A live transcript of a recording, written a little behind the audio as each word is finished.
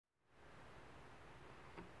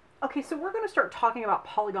Okay, so we're going to start talking about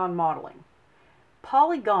polygon modeling.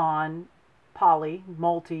 Polygon, poly,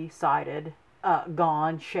 multi-sided,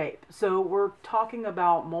 gon, shape. So we're talking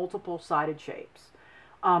about multiple-sided shapes.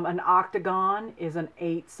 An octagon is an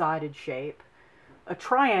 8-sided shape. A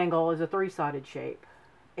triangle is a 3-sided shape.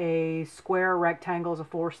 A square rectangle is a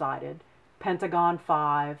 4-sided. Pentagon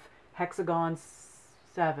 5. Hexagon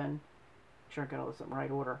 7. Sure, I got all this in the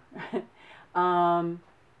right order. And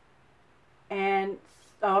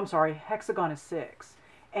oh, I'm sorry, hexagon is 6,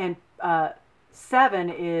 and 7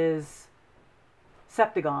 is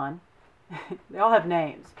septagon. They all have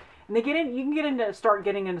names, and they get in. You can get into start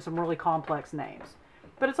getting into some really complex names,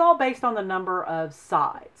 but it's all based on the number of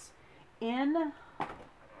sides. In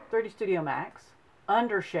 3D Studio Max,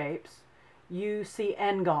 under shapes, you see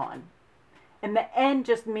n-gon, and the n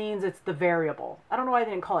just means it's the variable. I don't know why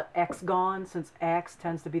they didn't call it x-gon, since x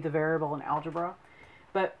tends to be the variable in algebra.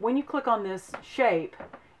 But when you click on this shape,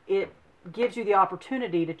 it gives you the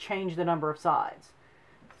opportunity to change the number of sides.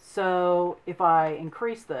 So if I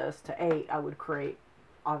increase this to 8, I would create,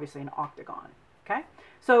 obviously, an octagon. Okay?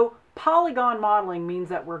 So polygon modeling means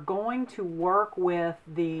that we're going to work with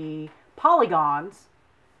the polygons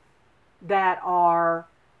that are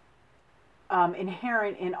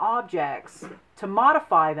inherent in objects to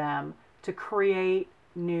modify them to create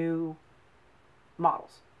new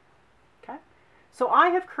models. So I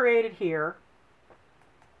have created here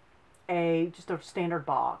just a standard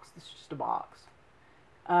box. This is just a box.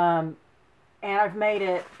 And I've made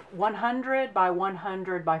it 100 by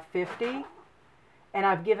 100 by 50. And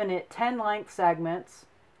I've given it 10 length segments,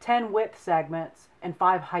 10 width segments, and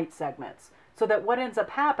 5 height segments. So that what ends up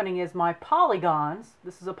happening is my polygons,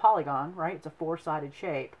 this is a polygon, right? It's a 4-sided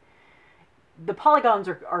shape. The polygons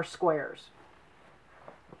are squares.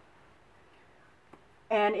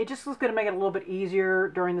 And it just is going to make it a little bit easier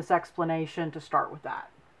during this explanation to start with that.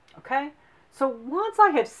 Okay? So once I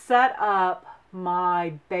have set up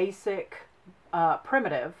my basic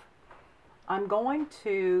primitive, I'm going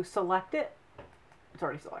to select it. It's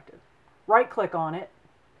already selected. Right click on it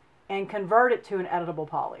and convert it to an editable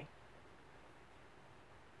poly.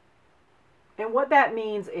 And what that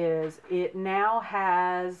means is it now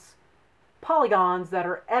has polygons that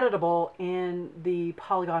are editable in the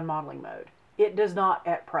polygon modeling mode. It does not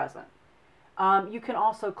at present. You can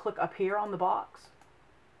also click up here on the box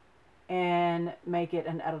and make it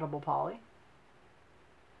an editable poly.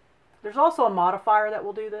 There's also a modifier that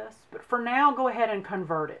will do this, but for now, go ahead and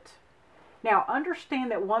convert it. Now,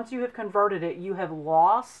 understand that once you have converted it, you have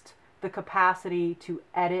lost the capacity to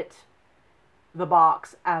edit the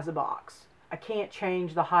box as a box. I can't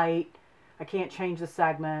change the height. I can't change the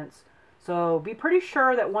segments. So be pretty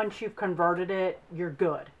sure that once you've converted it, you're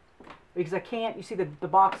good. Because I can't, you see the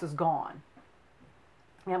box is gone.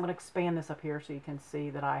 And I'm going to expand this up here so you can see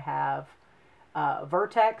that I have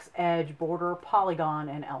vertex, edge, border, polygon,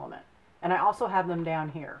 and element. And I also have them down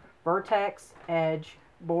here. Vertex, edge,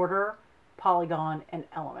 border, polygon, and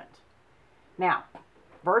element. Now,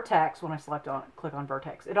 vertex, when I click on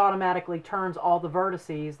vertex, it automatically turns all the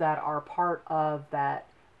vertices that are part of that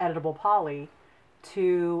editable poly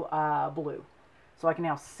to blue. So I can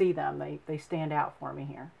now see them. They stand out for me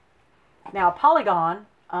here. Now, polygon,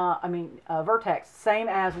 vertex, same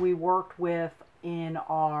as we worked with in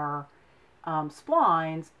our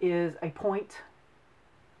splines, is a point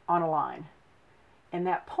on a line. And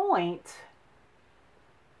that point,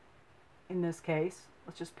 in this case,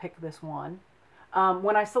 let's just pick this one.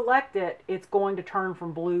 When I select it, it's going to turn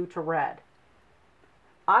from blue to red.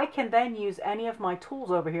 I can then use any of my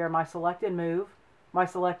tools over here, my select and move, my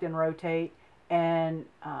select and rotate, and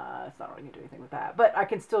it's not really going to do anything with that. But I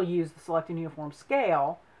can still use the select and uniform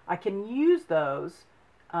scale. I can use those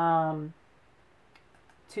to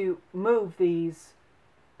move these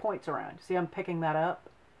points around. See, I'm picking that up.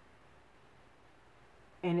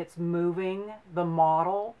 And it's moving the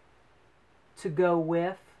model to go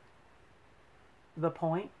with the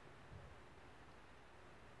point.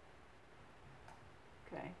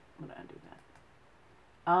 Okay, I'm going to undo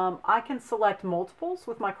that. I can select multiples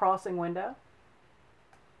with my crossing window.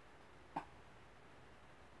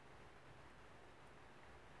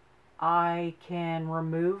 I can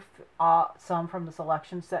remove some from the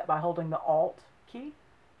selection set by holding the Alt key.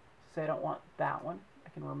 Say I don't want that one. I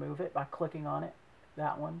can remove it by clicking on it.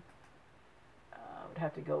 That one. I would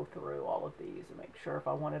have to go through all of these and make sure if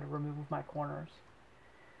I wanted to remove my corners.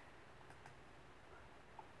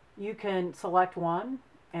 You can select one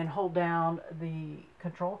and hold down the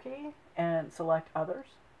Control key and select others.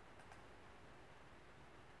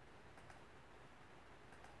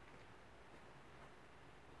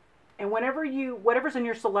 And whatever's in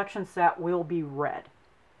your selection set will be red.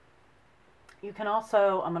 You can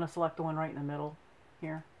also, I'm going to select the one right in the middle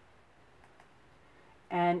here.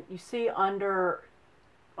 And you see under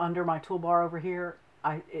my toolbar over here,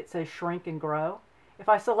 it says shrink and grow. If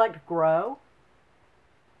I select grow,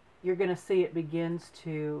 you're going to see it begins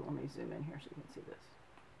to, let me zoom in here so you can see this.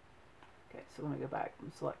 Okay, so let me go back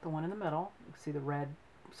and select the one in the middle. You can see the red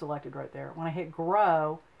selected right there. When I hit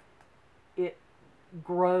grow, it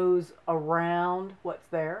grows around what's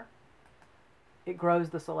there. It grows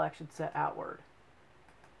the selection set outward.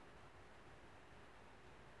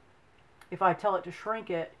 If I tell it to shrink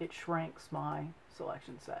it, it shrinks my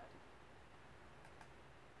selection set.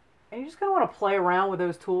 And you just kind of want to play around with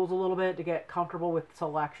those tools a little bit to get comfortable with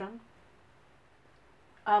selection.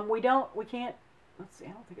 We can't, let's see,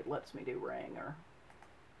 I don't think it lets me do ring or,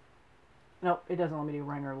 nope, it doesn't let me do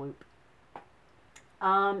ring or loop.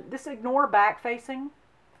 This ignore back facing.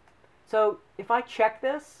 So if I check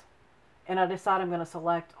this and I decide I'm going to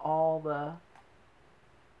select all the,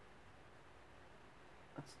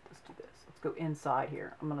 let's do this. Let's go inside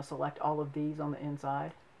here. I'm going to select all of these on the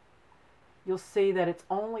inside. You'll see that it's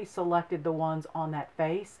only selected the ones on that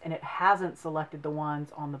face and it hasn't selected the ones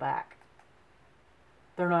on the back.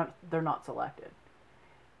 They're not selected.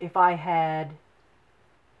 If I had,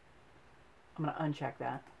 I'm going to uncheck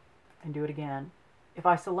that and do it again. If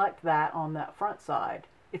I select that on that front side,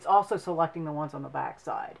 it's also selecting the ones on the back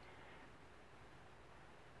side.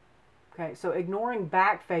 Okay, so ignoring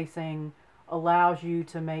back facing allows you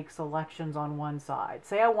to make selections on one side.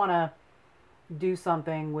 Say I want to do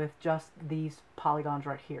something with just these polygons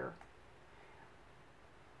right here.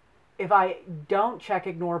 If I don't check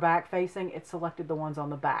ignore back facing, it selected the ones on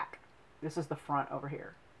the back. This is the front over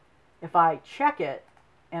here. If I check it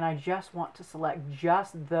and I just want to select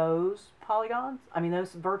just those polygons, I mean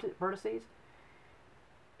those vertices,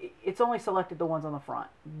 it's only selected the ones on the front.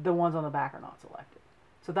 The ones on the back are not selected.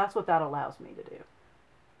 So that's what that allows me to do.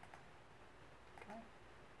 Okay.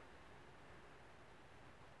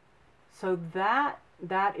 So that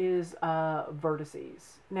is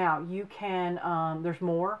vertices. Now you can, there's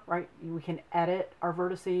more, right? We can edit our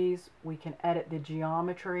vertices. We can edit the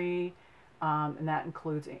geometry, and that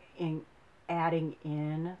includes adding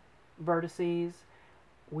in vertices.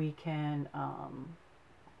 We can,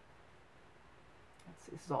 let's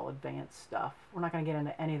see, this is all advanced stuff. We're not going to get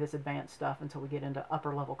into any of this advanced stuff until we get into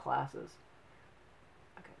upper level classes.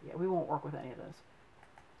 Okay, yeah, we won't work with any of this.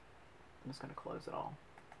 I'm just going to close it all.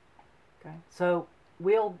 Okay, so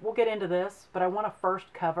we'll get into this, but I want to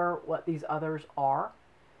first cover what these others are,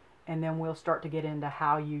 and then we'll start to get into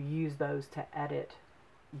how you use those to edit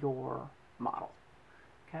your model.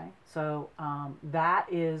 Okay, so that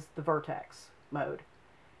is the vertex mode.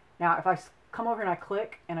 Now if I come over and I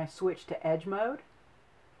click and I switch to edge mode,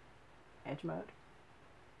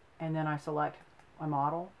 and then I select my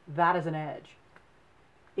model, that is an edge.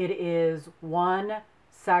 It is one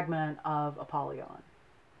segment of a polygon.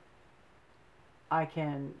 I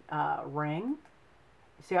can ring.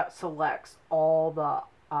 See how it selects all the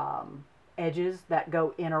edges that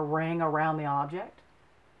go in a ring around the object.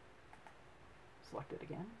 Select it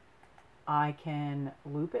again. I can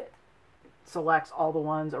loop it. It selects all the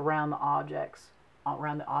ones around the objects,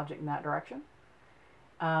 around the object in that direction.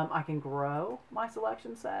 I can grow my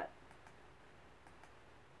selection set.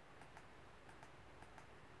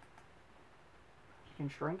 You can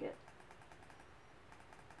shrink it.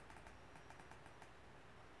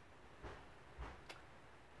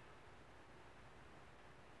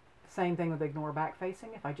 Same thing with ignore back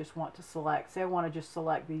facing. If I just want to select, say I want to just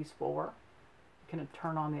select these four, you can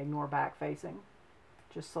turn on the ignore back facing.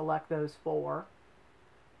 Just select those four.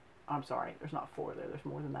 I'm sorry, there's not four there, there's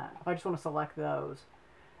more than that. If I just want to select those,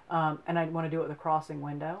 and I want to do it with a crossing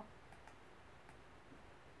window,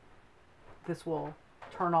 this will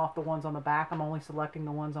turn off the ones on the back. I'm only selecting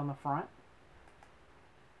the ones on the front.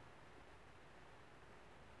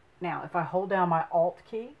 Now, if I hold down my Alt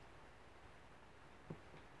key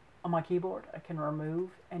on my keyboard, I can remove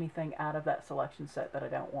anything out of that selection set that I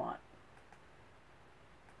don't want.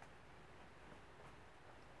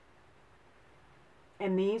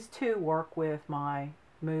 And these two work with my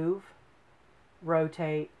move,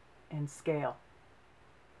 rotate, and scale.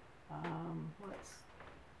 Let's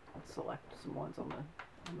select some ones on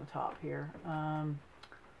the top here.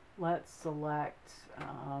 Let's select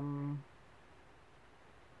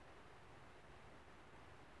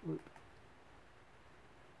loop.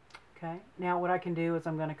 Okay, now what I can do is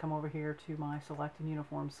I'm going to come over here to my select and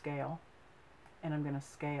uniform scale, and I'm going to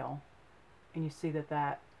scale, and you see that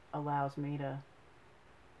that allows me to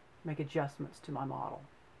make adjustments to my model.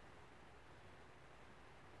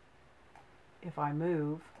 If I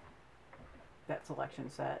move that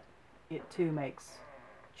selection set, it too makes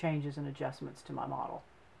changes and adjustments to my model.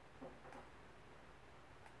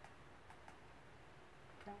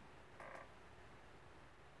 Okay.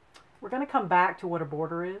 We're going to come back to what a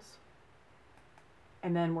border is,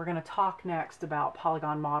 and then we're going to talk next about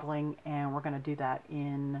polygon modeling, and we're going to do that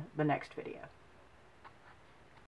in the next video.